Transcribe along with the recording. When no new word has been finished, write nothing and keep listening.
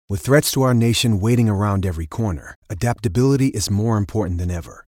With threats to our nation waiting around every corner, adaptability is more important than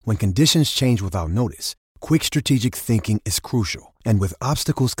ever. When conditions change without notice, quick strategic thinking is crucial. And with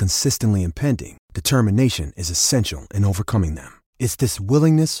obstacles consistently impending, determination is essential in overcoming them. It's this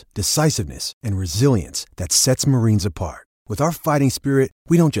willingness, decisiveness, and resilience that sets Marines apart. With our fighting spirit,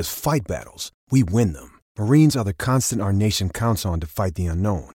 we don't just fight battles, we win them. Marines are the constant our nation counts on to fight the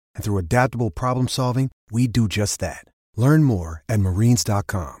unknown. And through adaptable problem solving, we do just that. Learn more at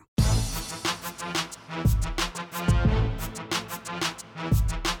marines.com.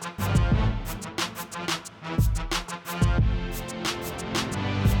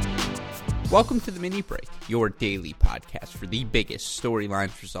 Welcome to the Mini Break, your daily podcast for the biggest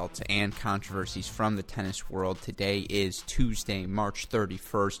storylines, results, and controversies from the tennis world. Today is Tuesday, March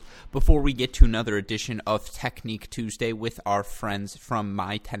 31st. Before we get to another edition of Technique Tuesday with our friends from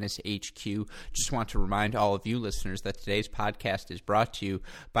MyTennisHQ, just want to remind all of you listeners that today's podcast is brought to you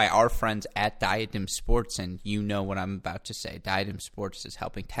by our friends at Diadem Sports, and you know what I'm about to say. Diadem Sports is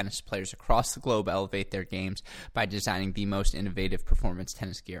helping tennis players across the globe elevate their games by designing the most innovative performance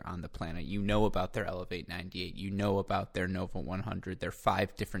tennis gear on the planet. You know about their Elevate 98, you know about their Nova 100, their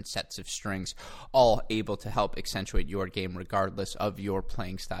 5 different sets of strings, all able to help accentuate your game regardless of your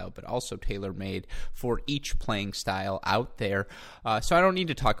playing style, but also tailor-made for each playing style out there. So I don't need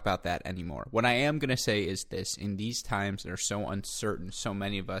to talk about that anymore. What I am going to say is this: in these times that are so uncertain, so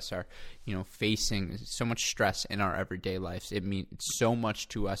many of us are, facing so much stress in our everyday lives. It means so much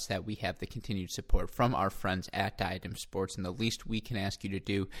to us that we have the continued support from our friends at Diadem Sports, and the least we can ask you to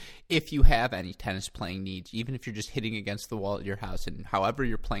do, if you have any tennis playing needs, even if you're just hitting against the wall at your house, and however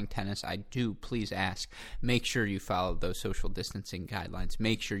you're playing tennis, I do please ask, make sure you follow those social distancing guidelines.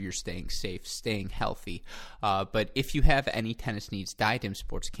 Make sure you're staying safe, staying healthy. But if you have any tennis needs, Diadem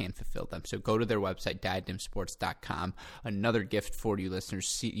Sports can fulfill them. So go to their website, diademsports.com. Another gift for you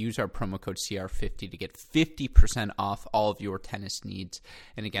listeners: use our promo code CR50 to get 50% off all of your tennis needs.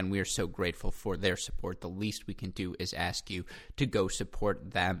 And again, we are so grateful for their support. The least we can do is ask you to go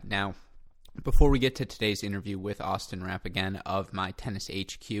support them. Now, before we get to today's interview with Austin Rapp, again, of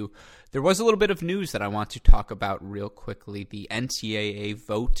MyTennisHQ, there was a little bit of news that I want to talk about real quickly. The NCAA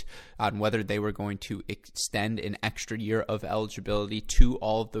vote on whether they were going to extend an extra year of eligibility to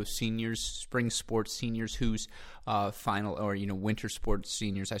all of those seniors, spring sports seniors whose final, or winter sports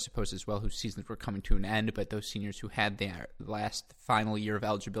seniors, I suppose, as well, whose seasons were coming to an end, but those seniors who had their last final year of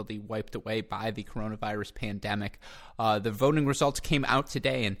eligibility wiped away by the coronavirus pandemic. The voting results came out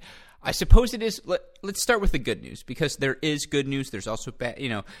today, and I suppose it is. Let's start with the good news, because there is good news. There's also bad.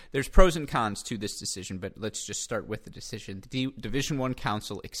 There's pros and cons to this decision, but let's just start with the decision. The Division I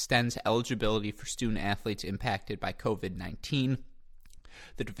Council extends eligibility for student athletes impacted by COVID-19.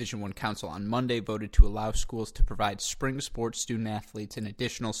 The Division I Council on Monday voted to allow schools to provide spring sports student athletes an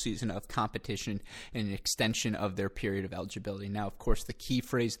additional season of competition and an extension of their period of eligibility. Now, of course, the key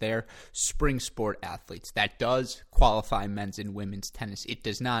phrase there, spring sport athletes. That does qualify men's and women's tennis. It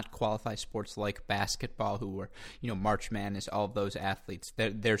does not qualify sports like basketball, who were, March Madness, all of those athletes.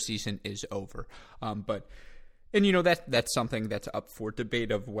 Their season is over. That's something that's up for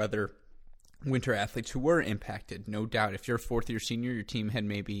debate of whether winter athletes who were impacted, no doubt. If you're a fourth-year senior, your team had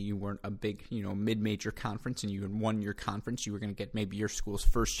you weren't a big, mid-major conference, and you had won your conference, you were going to get maybe your school's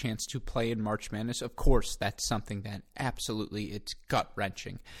first chance to play in March Madness. Of course, that's something that absolutely, it's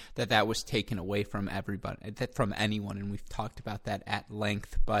gut-wrenching that was taken away from everybody, from anyone, and we've talked about that at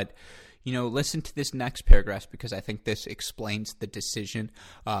length. But listen to this next paragraph, because I think this explains the decision.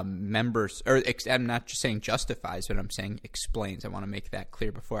 I'm not just saying justifies, but I'm saying explains. I want to make that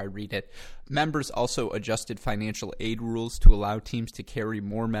clear before I read it. Members also adjusted financial aid rules to allow teams to carry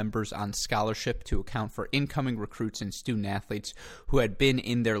more members on scholarship to account for incoming recruits and student athletes who had been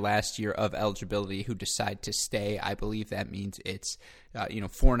in their last year of eligibility who decide to stay. I believe that means it's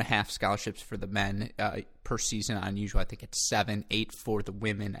 4.5 scholarships for the men per season on usual. I think it's 7, 8 for the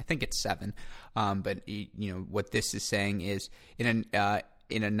women. I think it's 7. But what this is saying is in a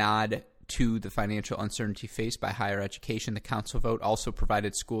nod to the financial uncertainty faced by higher education, the council vote also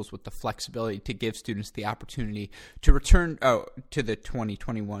provided schools with the flexibility to give students the opportunity to return to the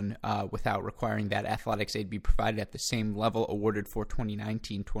 2021 without requiring that athletics aid be provided at the same level awarded for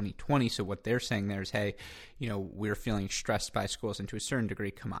 2019-2020. So what they're saying there is, hey, we're feeling stressed by schools, and to a certain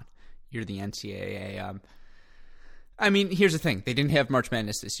degree, come on, you're the NCAA. I mean, here's the thing. They didn't have March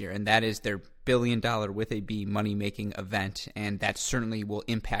Madness this year, and that is their billion-dollar with a B money-making event, and that certainly will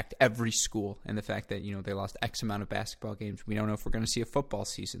impact every school. And the fact that, they lost X amount of basketball games. We don't know if we're going to see a football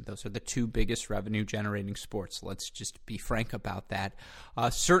season. Those are the two biggest revenue-generating sports. Let's just be frank about that.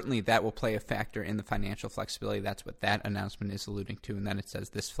 Certainly, that will play a factor in the financial flexibility. That's what that announcement is alluding to. And then it says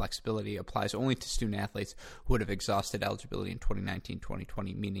this flexibility applies only to student-athletes who would have exhausted eligibility in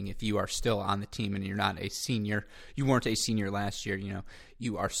 2019-2020, meaning if you are still on the team and you're not a senior, you weren't a senior last year,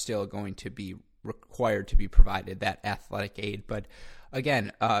 you are still going to be required to be provided that athletic aid. But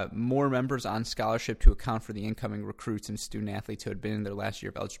again, more members on scholarship to account for the incoming recruits and student athletes who had been in their last year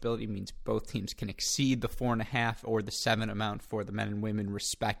of eligibility means both teams can exceed the 4.5 or the 7 amount for the men and women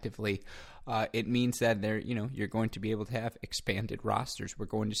respectively. It means that you're going to be able to have expanded rosters. We're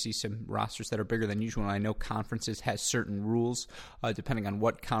going to see some rosters that are bigger than usual. And I know conferences has certain rules depending on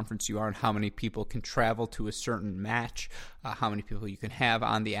what conference you are and how many people can travel to a certain match, how many people you can have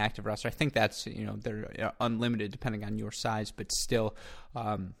on the active roster. I think that's they're unlimited depending on your size, but still,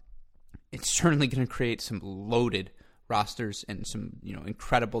 it's certainly going to create some loaded rosters and some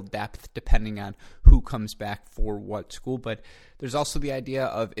incredible depth depending on who comes back for what school. But there's also the idea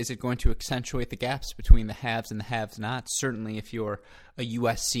of, is it going to accentuate the gaps between the haves and the have-nots? Certainly if you're a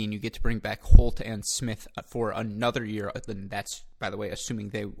USC and you get to bring back Holt and Smith for another year, then that's, by the way, assuming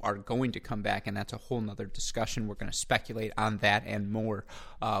they are going to come back, and that's a whole nother discussion. We're going to speculate on that and more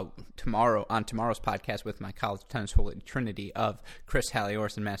tomorrow on tomorrow's podcast with my college tennis holy trinity of Chris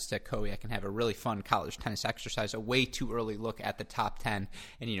Halliors and Matt Kowiak, and have a really fun college tennis exercise, a way too early look at the top 10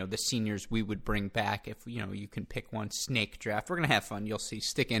 and the seniors we would bring back if you can pick one. Snake draft. We're going to have fun. You'll see.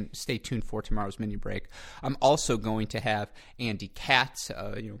 Stay tuned for tomorrow's mini break. I'm also going to have Andy Katz,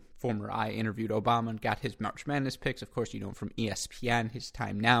 former I interviewed Obama and got his March Madness picks. Of course, you know him from ESPN, his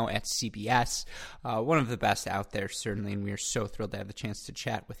time now at CBS. One of the best out there, certainly, and we are so thrilled to have the chance to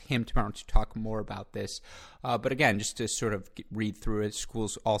chat with him tomorrow to talk more about this. But again, just to sort of read through it,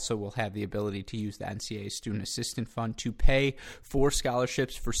 schools also will have the ability to use the NCAA Student Assistance Fund to pay for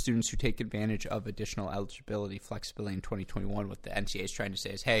scholarships for students who take advantage of additional eligibility flexibility in 2021. What the NCAA is trying to say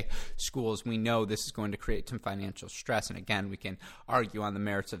is, hey, schools, we know this is going to create some financial stress, and again, we can argue on the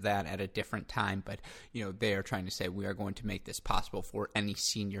merits of that at a different time, but they are trying to say we are going to make this possible for any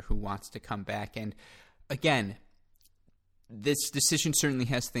senior who wants to come back. And again, this decision certainly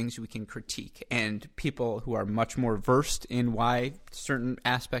has things we can critique, and people who are much more versed in why certain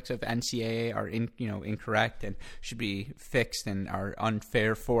aspects of NCAA are incorrect and should be fixed and are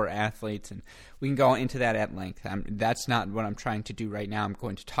unfair for athletes, and we can go into that at length. That's not what I'm trying to do right now. I'm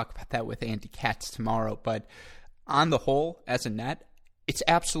going to talk about that with Andy Katz tomorrow, but on the whole, as a net, it's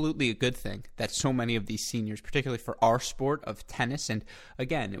absolutely a good thing that so many of these seniors, particularly for our sport of tennis, and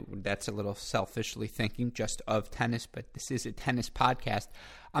again, that's a little selfishly thinking just of tennis, but this is a tennis podcast.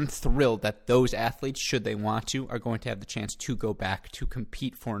 I'm thrilled that those athletes, should they want to, are going to have the chance to go back to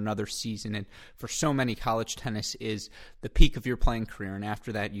compete for another season. And for so many, college tennis is the peak of your playing career, and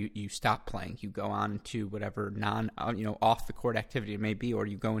after that, you stop playing. You go on to whatever off the court activity it may be, or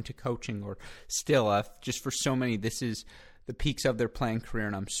you go into coaching, or still, just for so many, this is the peaks of their playing career,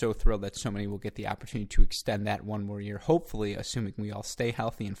 and I'm so thrilled that so many will get the opportunity to extend that one more year, hopefully, assuming we all stay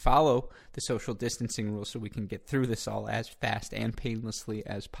healthy and follow the social distancing rules so we can get through this all as fast and painlessly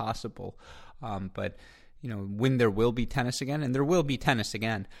as possible. But when there will be tennis again, and there will be tennis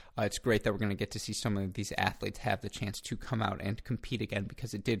again, it's great that we're going to get to see some of these athletes have the chance to come out and compete again,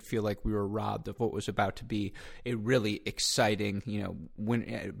 because it did feel like we were robbed of what was about to be a really exciting,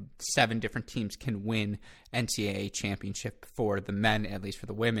 when 7 different teams can win NCAA championship for the men, at least for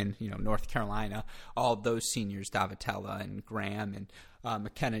the women, North Carolina, all those seniors, Davatella and Graham and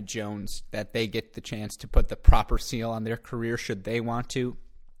McKenna Jones, that they get the chance to put the proper seal on their career should they want to.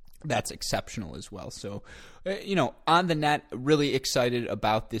 That's exceptional as well. So, on the net, really excited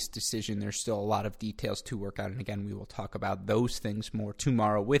about this decision. There's still a lot of details to work out. And again, we will talk about those things more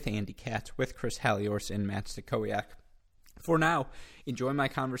tomorrow with Andy Katz, with Chris Halliors, and Matt Kowiak. For now, enjoy my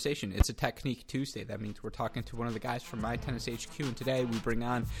conversation. It's a Technique Tuesday. That means we're talking to one of the guys from MyTennisHQ. And today we bring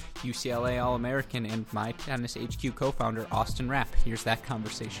on UCLA All-American and MyTennisHQ co-founder Austin Rapp. Here's that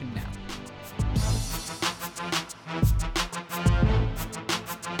conversation now.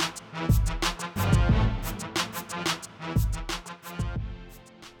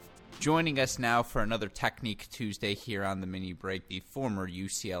 Joining us now for another Technique Tuesday here on the mini break, the former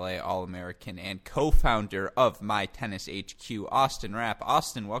UCLA All-American and co-founder of MyTennisHQ, Austin Rapp.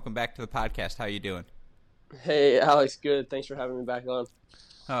 Austin, welcome back to the podcast. How you doing? Hey, Alex. Good. Thanks for having me back on.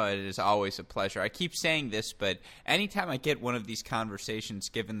 Oh, it is always a pleasure. I keep saying this, but anytime I get one of these conversations,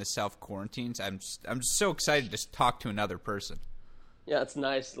 given the self-quarantines, I'm just so excited to talk to another person. Yeah, it's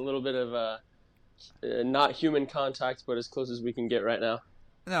nice. A little bit of not human contact, but as close as we can get right now.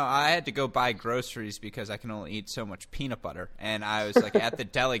 No, I had to go buy groceries because I can only eat so much peanut butter. And I was like at the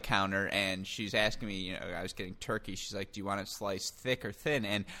deli counter, and she's asking me, I was getting turkey. She's like, do you want it sliced thick or thin?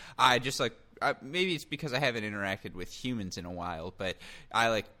 And I just like, maybe it's because I haven't interacted with humans in a while, but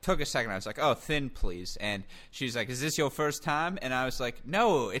I took a second. I was like, oh, thin, please. And she's like, is this your first time? And I was like,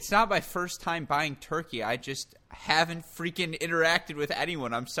 no, it's not my first time buying turkey. I just haven't freaking interacted with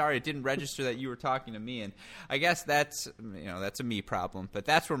anyone. I'm sorry, it didn't register that you were talking to me. And I guess that's a me problem, but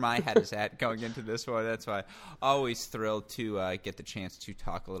that's where my head is at going into this one. That's why always thrilled to get the chance to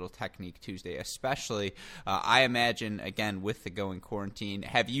talk a little Technique Tuesday, especially I imagine, again, with the going quarantine.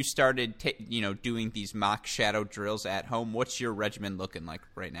 Have you started doing these mock shadow drills at home? What's your regimen looking like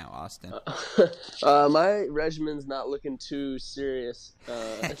right now, Austin? My regimen's not looking too serious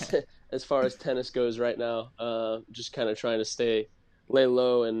as far as tennis goes right now. Just kind of trying to lay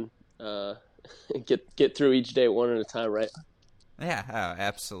low and get through each day one at a time, right? Yeah, oh,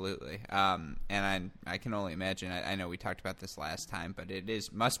 absolutely. And I can only imagine. I know we talked about this last time, but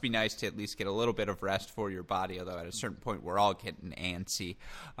must be nice to at least get a little bit of rest for your body. Although at a certain point, we're all getting antsy.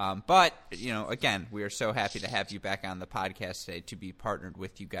 But again, we are so happy to have you back on the podcast today to be partnered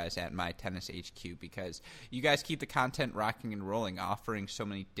with you guys at MyTennisHQ, because you guys keep the content rocking and rolling, offering so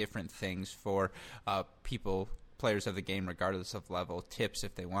many different things for players of the game, regardless of level, tips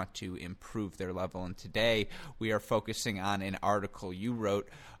if they want to improve their level. And today we are focusing on an article you wrote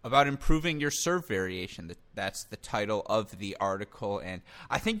about improving your serve variation. That's the title of the article, and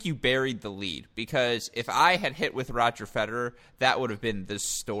I think you buried the lead, because if I had hit with Roger Federer, that would have been the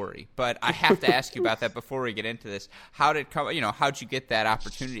story. But I have to ask you about that before we get into this. How'd you get that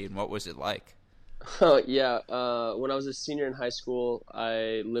opportunity, and what was it like? Oh, yeah. When I was a senior in high school,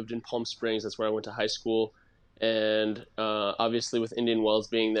 I lived in Palm Springs. That's where I went to high school. And obviously with Indian Wells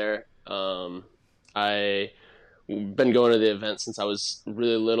being there, I've been going to the event since I was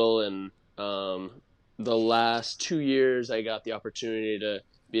really little. And the last 2 years, I got the opportunity to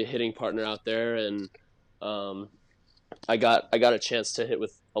be a hitting partner out there. And I got a chance to hit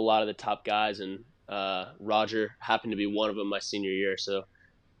with a lot of the top guys. And Roger happened to be one of them my senior year. So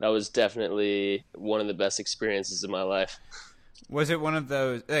that was definitely one of the best experiences of my life. Was it one of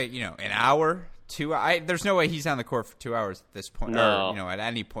those, an hour? There's no way he's on the court for 2 hours at this point, no. Or at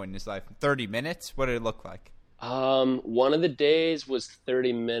any point in his life. 30 minutes? What did it look like? One of the days was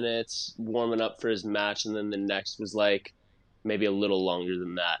 30 minutes warming up for his match, and then the next was maybe a little longer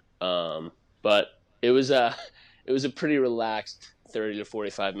than that. But it was a pretty relaxed 30 to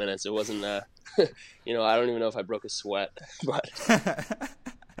 45 minutes. It wasn't I don't even know if I broke a sweat, but.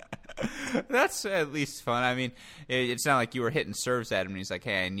 That's at least fun. I mean, it's not like you were hitting serves at him and he's like,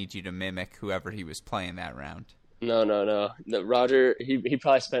 hey, I need you to mimic whoever he was playing that round. No. Roger, he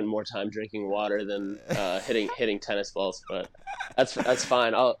probably spent more time drinking water than hitting tennis balls, but that's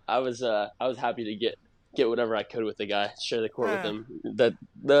fine. I was happy to get whatever I could with the guy, share the court with him.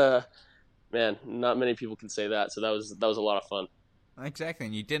 Man, not many people can say that, so that was a lot of fun. Exactly,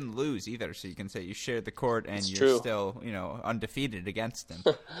 and you didn't lose either, so you can say you shared the court and you're true. Still, undefeated against him.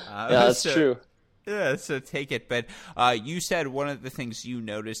 Yeah, that's true. Yeah, so take it. But you said one of the things you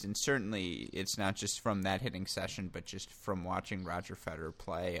noticed, and certainly it's not just from that hitting session, but just from watching Roger Federer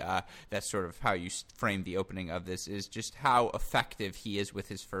play, that's sort of how you framed the opening of this, is just how effective he is with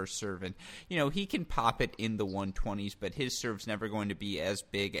his first serve. And, he can pop it in the 120s, but his serve's never going to be as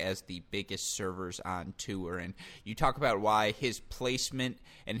big as the biggest servers on tour. And you talk about why his placement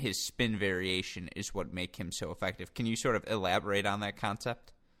and his spin variation is what make him so effective. Can you sort of elaborate on that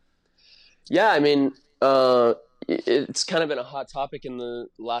concept? Yeah, I mean, it's kind of been a hot topic in the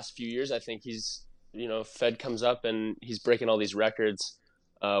last few years. I think Fed comes up and he's breaking all these records,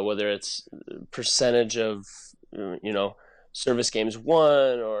 whether it's percentage of, service games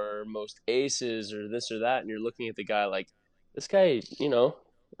won or most aces or this or that. And you're looking at the guy like, this guy,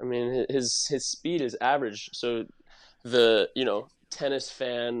 his speed is average. So the, tennis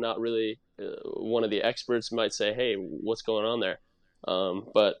fan, not really one of the experts, might say, hey, what's going on there?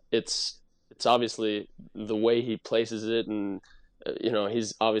 But it's obviously the way he places it, and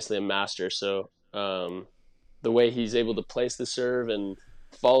he's obviously a master. So the way he's able to place the serve and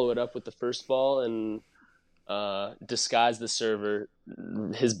follow it up with the first ball and disguise the server,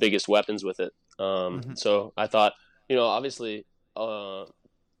 his biggest weapons with it. So I thought, obviously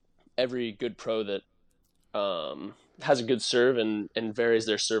every good pro that has a good serve and varies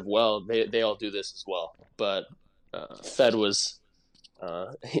their serve well, they all do this as well. But Fed was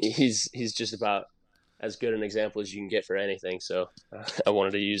he's just about as good an example as you can get for anything. So I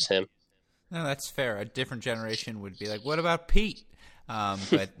wanted to use him. No, that's fair. A different generation would be like, what about Pete?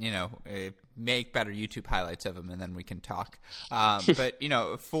 But, make better YouTube highlights of him, and then we can talk. But,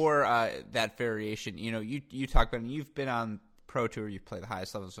 for that variation, you talk about, you've been on Pro Tour, you play the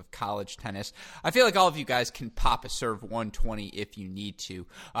highest levels of college tennis. I feel like all of you guys can pop a serve 120 if you need to.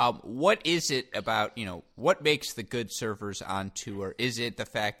 What is it about, what makes the good servers on tour? Is it the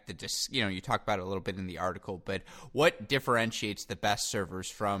fact that just, you talk about it a little bit in the article, but what differentiates the best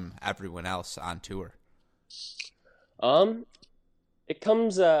servers from everyone else on tour? It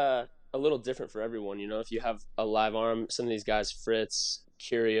comes a little different for everyone. If you have a live arm, some of these guys, Fritz,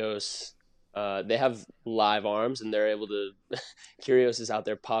 Kyrgios, they have live arms, and they're able to. Kyrgios is out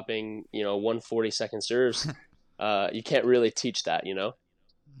there popping, 140-second serves. You can't really teach that,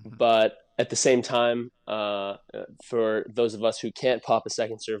 But at the same time, for those of us who can't pop a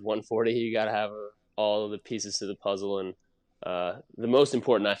second serve 140, you got to have all of the pieces to the puzzle. And the most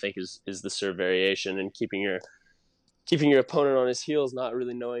important, I think, is the serve variation and keeping your opponent on his heels, not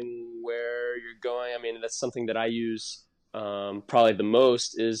really knowing where you're going. I mean, that's something that I use probably the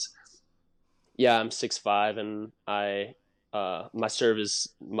most is. Yeah, I'm 6'5", and my serve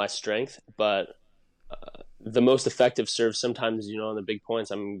is my strength, but the most effective serve sometimes, on the big points,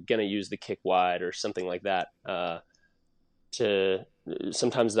 I'm gonna use the kick wide or something like that.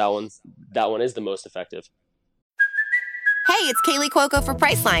 Sometimes that one is the most effective. Hey, it's Kaylee Cuoco for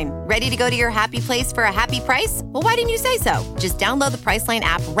Priceline. Ready to go to your happy place for a happy price? Well, why didn't you say so? Just download the Priceline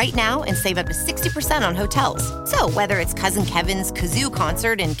app right now and save up to 60% on hotels. So whether it's Cousin Kevin's Kazoo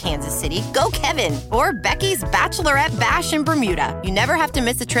Concert in Kansas City, go Kevin, or Becky's Bachelorette Bash in Bermuda, you never have to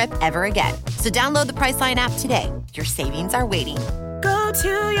miss a trip ever again. So download the Priceline app today. Your savings are waiting. Go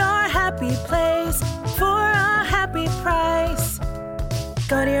to your happy place for a happy price.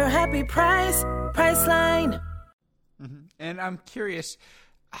 Go to your happy price, Priceline. And I'm curious,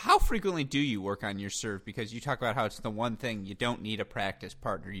 how frequently do you work on your serve? Because you talk about how it's the one thing you don't need a practice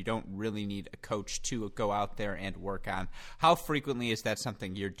partner. You don't really need a coach to go out there and work on. How frequently is that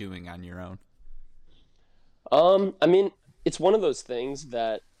something you're doing on your own? I mean, it's one of those things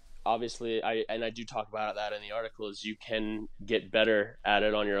that obviously I do talk about that in the article, is you can get better at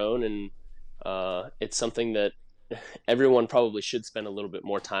it on your own. And it's something that everyone probably should spend a little bit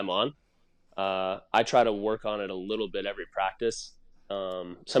more time on. I try to work on it a little bit every practice.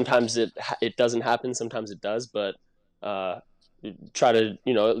 Sometimes it doesn't happen, sometimes it does, but try to,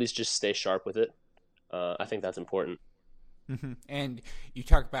 at least just stay sharp with it. I think that's important. Mm-hmm. And you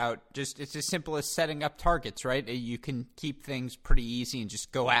talk about it's as simple as setting up targets, right? You can keep things pretty easy and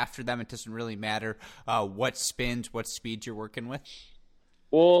just go after them. It doesn't really matter what spins, what speeds you're working with.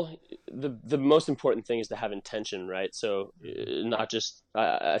 Well, the most important thing is to have intention, right? So not just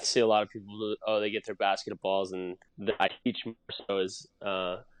I see a lot of people, they get their basketballs, and I teach more so is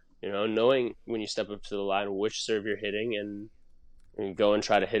knowing when you step up to the line which serve you're hitting, and go and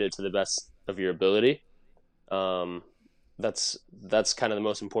try to hit it to the best of your ability. That's kind of the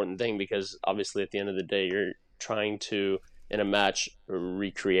most important thing, because obviously at the end of the day you're trying to, in a match,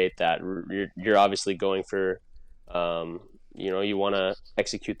 recreate that. You're obviously going for you want to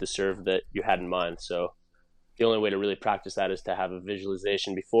execute the serve that you had in mind. So the only way to really practice that is to have a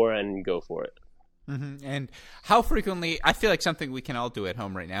visualization before and go for it. Mm-hmm. And how frequently, I feel like something we can all do at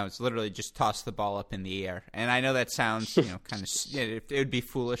home right now is literally just toss the ball up in the air. And I know that sounds, kind of, it would be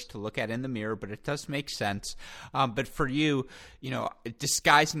foolish to look at in the mirror, but it does make sense. But for you,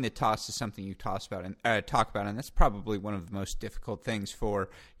 disguising the toss is something you talk about, and that's probably one of the most difficult things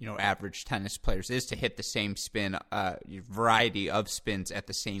for, average tennis players, is to hit the same spin, variety of spins at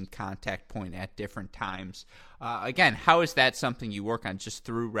the same contact point at different times. Again, how is that something you work on just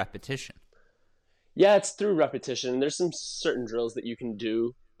through repetition? Yeah, it's through repetition. There's some certain drills that you can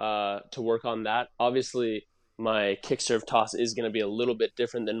do to work on that. Obviously, my kick serve toss is going to be a little bit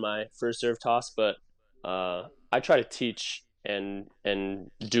different than my first serve toss, but I try to teach and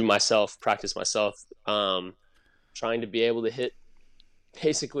practice myself, trying to be able to hit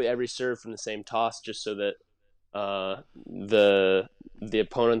basically every serve from the same toss, just so that the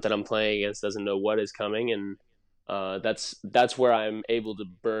opponent that I'm playing against doesn't know what is coming, and that's where I'm able to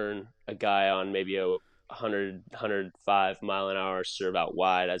burn a guy on maybe a 105 mile an hour serve out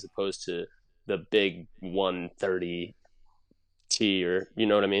wide, as opposed to the big 130 T, or you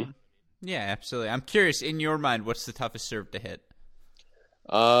know what I mean? Yeah, absolutely. I'm curious, in your mind, what's the toughest serve to hit?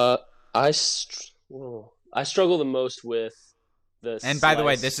 I struggle the most with the And slice. By the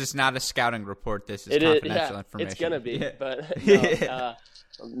way, this is not a scouting report. This is confidential information. It's gonna be, Yeah. but no,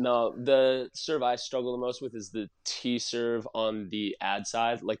 No, the serve I struggle the most with is the T serve on the ad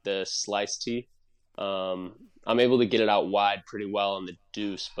side, like the slice T. I'm able to get it out wide pretty well on the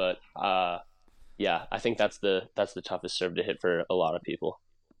deuce, but yeah, I think that's the toughest serve to hit for a lot of people.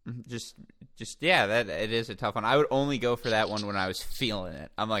 Just yeah, that it is a tough one. I would only go for that one when I was feeling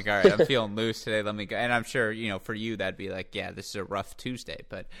it. I'm like, all right, I'm feeling loose today. Let me go. And I'm sure, for you that'd be like, yeah, this is a rough Tuesday.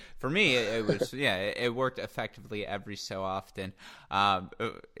 But for me, it was it worked effectively every so often.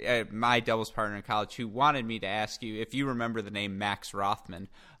 My doubles partner in college, who wanted me to ask you if you remember the name Max Rothman.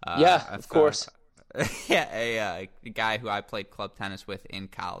 Yeah, of course. Yeah, a guy who I played club tennis with in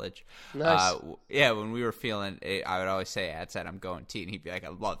college. Nice. When we were feeling it, I would always say, "Ad side, I'm going T," and he'd be like, "I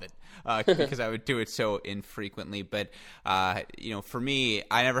love it," because I would do it so infrequently. But for me,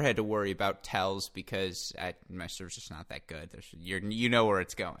 I never had to worry about tells because my serve's just not that good. You know where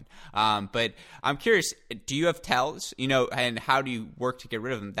it's going. But I'm curious, do you have tells? And how do you work to get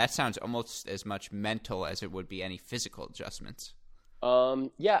rid of them? That sounds almost as much mental as it would be any physical adjustments.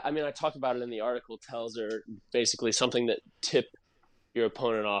 Yeah, I mean, I talk about it in the article. Tells are basically something that tip your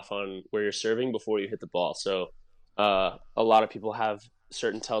opponent off on where you're serving before you hit the ball. So a lot of people have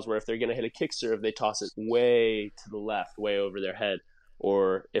certain tells where if they're going to hit a kick serve, they toss it way to the left, way over their head,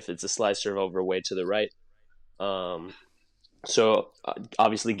 or if it's a slice serve, over way to the right. So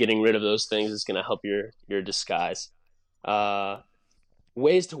obviously getting rid of those things is going to help your disguise.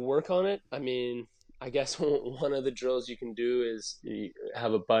 Ways to work on it, I mean, I guess one of the drills you can do is you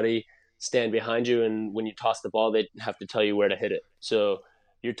have a buddy stand behind you, and when you toss the ball, they have to tell you where to hit it. So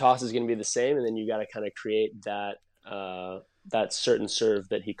your toss is going to be the same, and then you got to kind of create that certain serve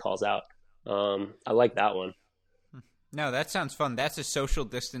that he calls out. I like that one. No, that sounds fun. That's a social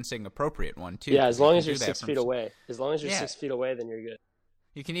distancing appropriate one too. Yeah, as long as you're 6 feet away. As long as you're 6 feet away, then you're good.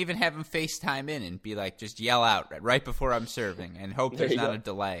 You can even have him FaceTime in and be like, just yell out right before I'm serving and hope there's not a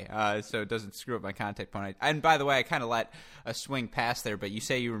delay so it doesn't screw up my contact point. And by the way, I kind of let a swing pass there, but you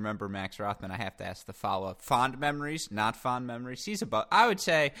say you remember Max Rothman. I have to ask the follow-up. Fond memories, not fond memories? I would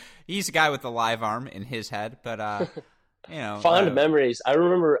say he's a guy with a live arm in his head, but, Fond memories. I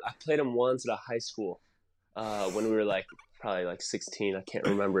remember I played him once at a high school when we were probably 16. I can't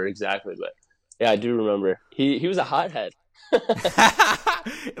remember exactly, but yeah, I do remember. He was a hothead.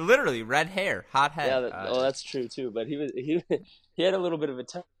 Literally red hair, hot head. Yeah, that's true too. But he had a little bit of a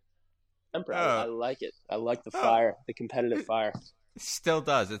temper. I like it. I like the fire, the competitive fire. Still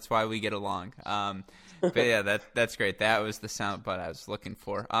does. That's why we get along. But yeah, that's great. That was the sound bite I was looking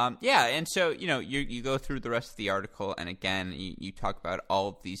for. And so you go through the rest of the article, and again you talk about all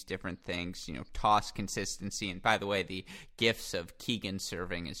of these different things. Toss consistency, and by the way, the gifts of Keegan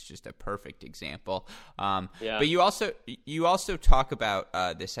serving is just a perfect example. But you also talk about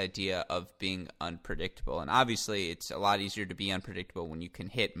this idea of being unpredictable, and obviously it's a lot easier to be unpredictable when you can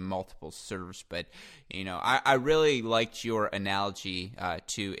hit multiple serves. But I really liked your analogy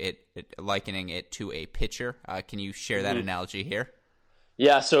to it, likening it to a pitcher. Can you share that analogy here?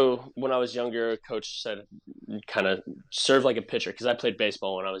 Yeah, so when I was younger, coach said kind of serve like a pitcher, because I played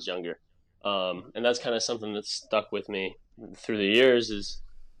baseball when I was younger. And that's kind of something that's stuck with me through the years is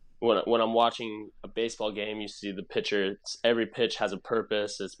when I'm watching a baseball game, you see the pitcher, every pitch has a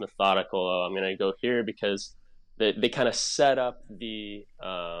purpose, it's methodical. I'm going to go here because they kind of set up the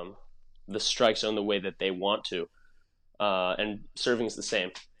strike zone the way that they want to. And serving is the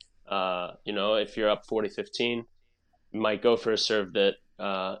same. If you're up 40-15, you might go for a serve that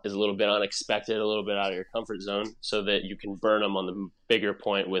is a little bit unexpected, a little bit out of your comfort zone, so that you can burn them on the bigger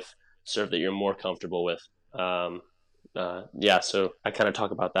point with serve that you're more comfortable with. So I kind of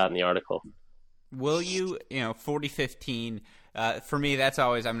talk about that in the article. Will you, 40-15, for me, that's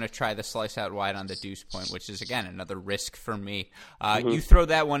always, I'm going to try the slice out wide on the deuce point, which is, again, another risk for me. You throw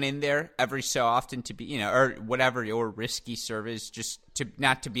that one in there every so often to be, or whatever your risky serve is, just to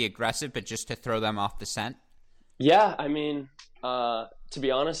not to be aggressive, but just to throw them off the scent? Yeah, I mean, to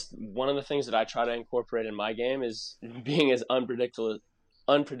be honest, one of the things that I try to incorporate in my game is being as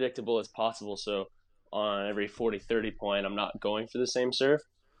unpredictable as possible. So on every 40-30 point, I'm not going for the same serve.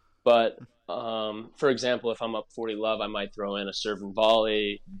 But for example, if I'm up 40-love, I might throw in a serve and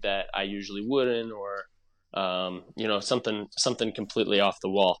volley that I usually wouldn't, or something completely off the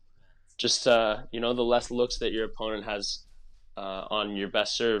wall. Just the less looks that your opponent has on your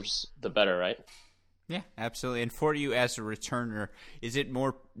best serves, the better, right? Yeah, absolutely. And for you as a returner, is it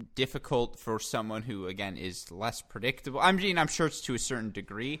more difficult for someone who, again, is less predictable? I'm sure it's to a certain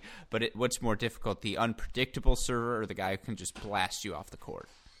degree, but what's more difficult, the unpredictable server or the guy who can just blast you off the court?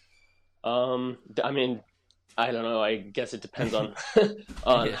 I mean, I don't know. I guess it depends on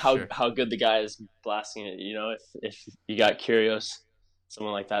how good the guy is blasting it. If you got Kyrgios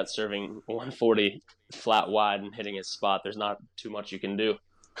someone like that serving 140 flat wide and hitting his spot, there's not too much you can do.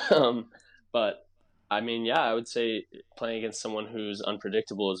 But I mean, yeah, I would say playing against someone who's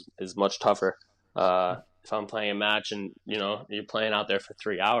unpredictable is much tougher. If I'm playing a match and, you're playing out there for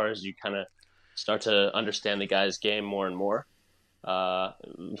 3 hours, you kind of start to understand the guy's game more and more.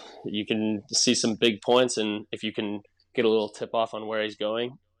 You can see some big points, and if you can get a little tip off on where he's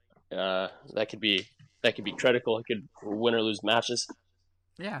going, that could be critical. It could win or lose matches.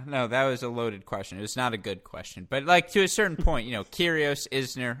 Yeah, no, that was a loaded question. It was not a good question. But, like, to a certain point, Kyrgios,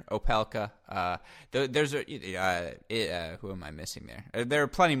 Isner, Opelka, there's who am I missing there? There are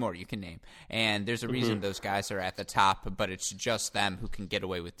plenty more you can name. And there's a reason those guys are at the top, but it's just them who can get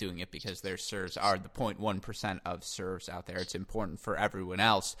away with doing it because their serves are the 0.1% of serves out there. It's important for everyone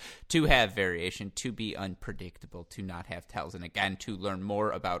else to have variation, to be unpredictable, to not have tells. And, again, to learn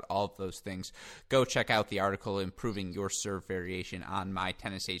more about all of those things, go check out the article, Improving Your Serve Variation, on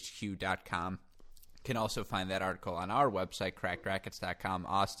MyTennisHQ.com. Can also find that article on our website, crackedrackets.com.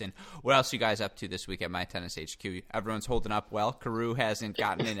 Austin, what else are you guys up to this week at MyTennisHQ? Everyone's holding up well. Carew hasn't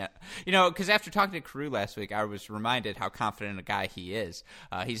gotten in it. Because after talking to Carew last week, I was reminded how confident a guy he is.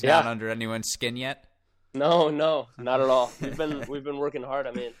 He's not under anyone's skin yet? No, not at all. We've been working hard.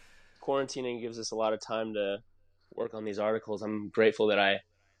 I mean, quarantining gives us a lot of time to work on these articles. I'm grateful that I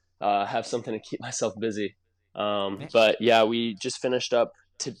have something to keep myself busy. But yeah, we just finished up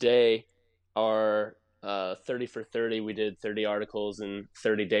today our 30 for 30. We did 30 articles in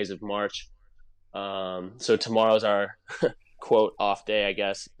 30 days of March. So tomorrow's our quote off day, I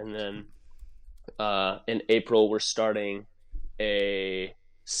guess. And then in April, we're starting a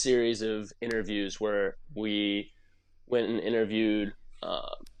series of interviews where we went and interviewed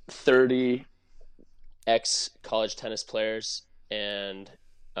 30 ex-college tennis players and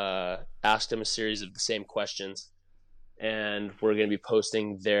asked them a series of the same questions, and we're going to be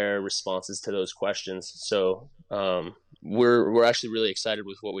posting their responses to those questions. So we're actually really excited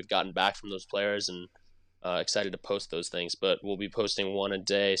with what we've gotten back from those players, and excited to post those things. But we'll be posting one a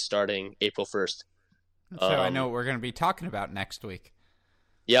day starting April 1st. So I know what we're going to be talking about next week.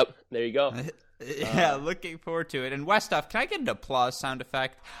 Yep, there you go. Yeah, looking forward to it. And Westhoff, can I get an applause sound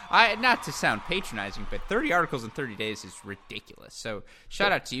effect? Not to sound patronizing, but 30 articles in 30 days is ridiculous. So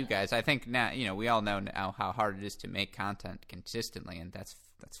shout out to you guys. I think now, we all know now how hard it is to make content consistently, and that's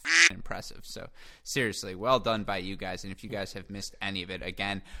impressive. So seriously, well done by you guys. And if you guys have missed any of it,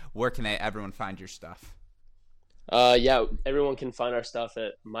 again, where can everyone find your stuff? Yeah, everyone can find our stuff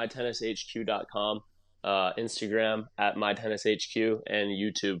at MyTennisHQ.com. Instagram at MyTennisHQ, and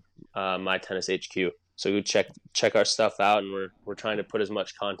YouTube MyTennisHQ. So go check our stuff out, and we're trying to put as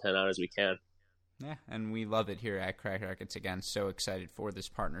much content out as we can. Yeah, and we love it here at Crack Rackets. Again, so excited for this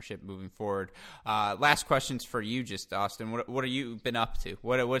partnership moving forward. Last questions for you, just Austin. What have you been up to?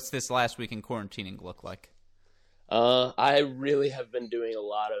 What's this last week in quarantining look like? I really have been doing a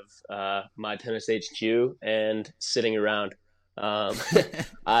lot of MyTennisHQ and sitting around.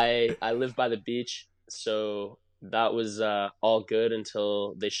 I live by the beach. So that was all good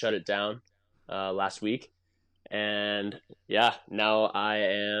until they shut it down last week. And yeah, now I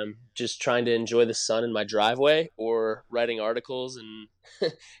am just trying to enjoy the sun in my driveway or writing articles and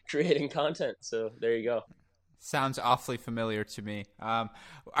creating content. So there you go. Sounds awfully familiar to me.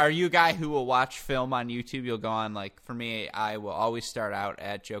 Are you a guy who will watch film on YouTube? You'll go on, like, for me, I will always start out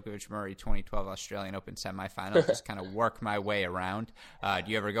at Djokovic-Murray 2012 Australian Open semifinal, just kind of work my way around.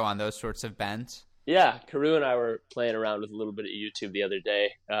 Do you ever go on those sorts of bends? Yeah, Carew and I were playing around with a little bit of YouTube the other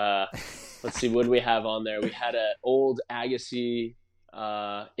day. Let's see, what do we have on there? We had an old Agassi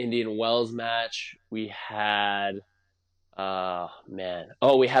Indian Wells match. We had, we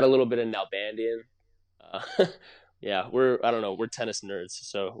had a little bit of Nalbandian. Yeah, we're tennis nerds,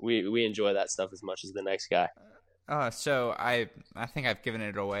 so we enjoy that stuff as much as the next guy. So I think I've given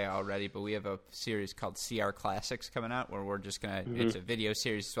it away already, but we have a series called CR Classics coming out where we're just going to, it's a video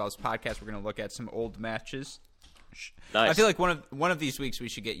series as well as podcast. We're going to look at some old matches. Nice. I feel like one of these weeks we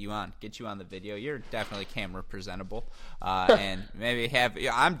should get you on the video. You're definitely camera presentable, and maybe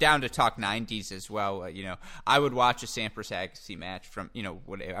I'm down to talk 90s as well. I would watch a Sampras Agassi match from,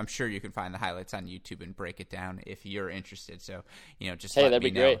 I'm sure you can find the highlights on YouTube and break it down if you're interested. So, just let that'd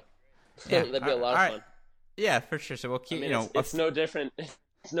me be know. great. Yeah, that'd be a lot of fun. Yeah, for sure. So we'll keep, it's no different.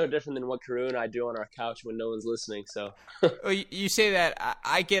 it's no different than what Karun and I do on our couch when no one's listening. So well, you say that.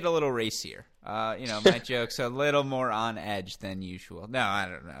 I get a little racier. My joke's a little more on edge than usual. No, I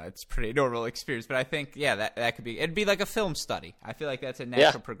don't know. It's pretty normal experience, but I think, that could be. It'd be like a film study. I feel like that's a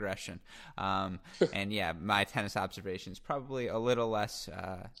natural progression. And my tennis observations probably a little less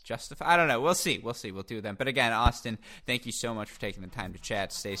justified. I don't know. We'll see. We'll do them. But again, Austin, thank you so much for taking the time to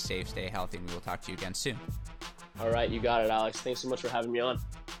chat. Stay safe, stay healthy, and we will talk to you again soon. All right, you got it, Alex. Thanks so much for having me on.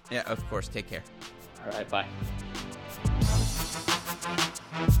 Yeah, of course. Take care. All right, bye.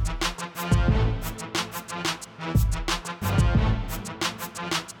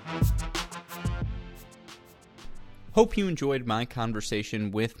 Hope you enjoyed my conversation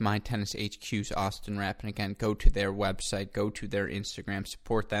with MyTennisHQ's Austin Rapp. And again, go to their website, go to their Instagram,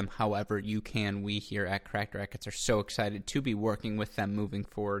 support them however you can. We here at Cracked Racquets are so excited to be working with them moving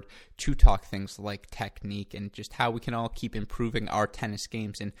forward to talk things like technique and just how we can all keep improving our tennis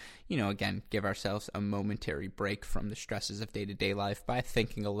games and, again, give ourselves a momentary break from the stresses of day-to-day life by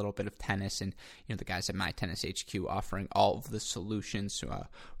thinking a little bit of tennis. And, the guys at MyTennisHQ offering all of the solutions,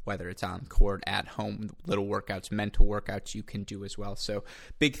 whether it's on court, at home, little workouts, mental workouts you can do as well. So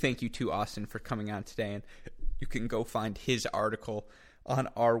big thank you to Austin for coming on today. And you can go find his article on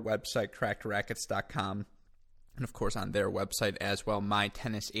our website, crackedrackets.com. And, of course, on their website as well,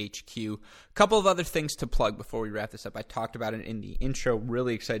 MyTennisHQ. A couple of other things to plug before we wrap this up. I talked about it in the intro.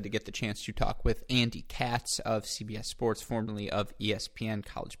 Really excited to get the chance to talk with Andy Katz of CBS Sports, formerly of ESPN,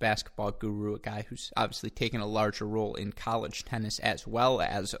 college basketball guru, a guy who's obviously taken a larger role in college tennis as well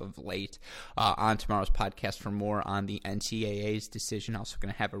as of late. On tomorrow's podcast for more on the NCAA's decision. Also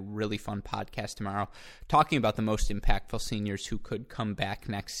going to have a really fun podcast tomorrow talking about the most impactful seniors who could come back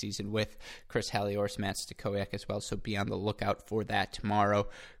next season with Chris Halliors, Matt Stakoyak as well, so be on the lookout for that tomorrow.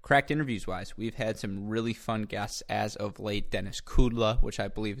 Cracked interviews-wise, we've had some really fun guests as of late. Dennis Kudla, which I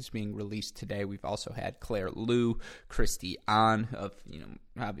believe is being released today. We've also had Claire Liu, Christy Ahn of,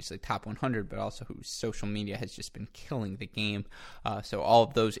 obviously top 100, but also whose social media has just been killing the game. So all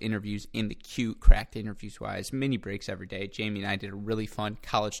of those interviews in the queue, Cracked interviews-wise, mini breaks every day. Jamie and I did a really fun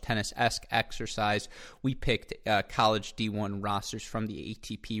college tennis-esque exercise. We picked college D1 rosters from the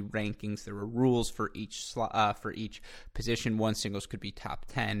ATP rankings. There were rules for each position. One singles could be top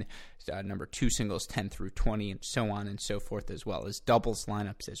 10. Number two singles 10 through 20, and so on and so forth, as well as doubles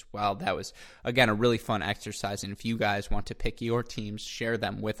lineups as well. That was, again, a really fun exercise, and if you guys want to pick your teams, share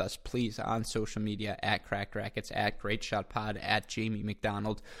them with us, please, on social media, at Cracked Racquets, at Great Shot Pod, at Jamie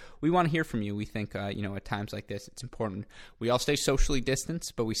McDonald. We want to hear from you. We think, at times like this, it's important. We all stay socially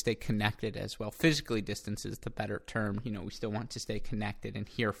distanced, but we stay connected as well. Physically distanced is the better term. We still want to stay connected and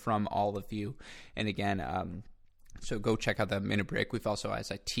hear from all of you. And again, so go check out the minute break. We've also,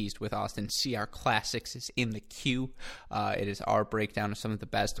 as I teased with Austin, CR Classics is in the queue. It is our breakdown of some of the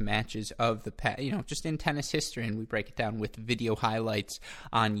best matches of the past, just in tennis history, and we break it down with video highlights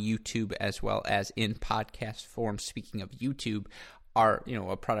on YouTube as well as in podcast form. Speaking of YouTube,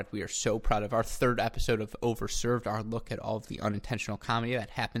 a product we are so proud of. Our third episode of Overserved, our look at all of the unintentional comedy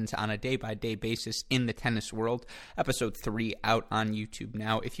that happens on a day-by-day basis in the tennis world. Episode 3 out on YouTube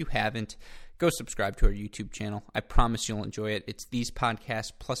now. If you haven't, go subscribe to our YouTube channel. I promise you'll enjoy it. It's these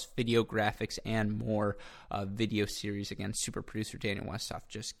podcasts plus video graphics and more video series. Again, super producer Daniel Westhoff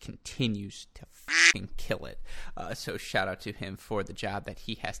just continues to fucking kill it. So shout out to him for the job that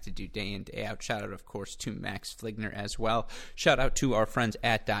he has to do day in, day out. Shout out, of course, to Max Fligner as well. Shout out to our friends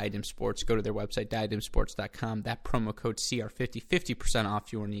at Diadem Sports. Go to their website, diademsports.com. That promo code CR50, 50%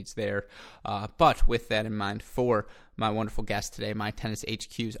 off your needs there. But with that in mind, for my wonderful guest today,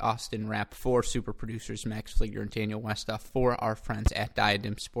 MyTennisHQ's Austin Rapp, for super producers Max Fligner and Daniel Westhoff, for our friends at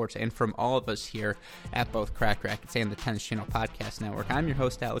Diadem Sports, and from all of us here at both Cracked Racquets and the Tennis Channel Podcast Network, I'm your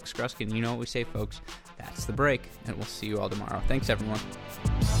host, Alex Gruskin. You know what we say, folks. That's the break, and we'll see you all tomorrow. Thanks, everyone.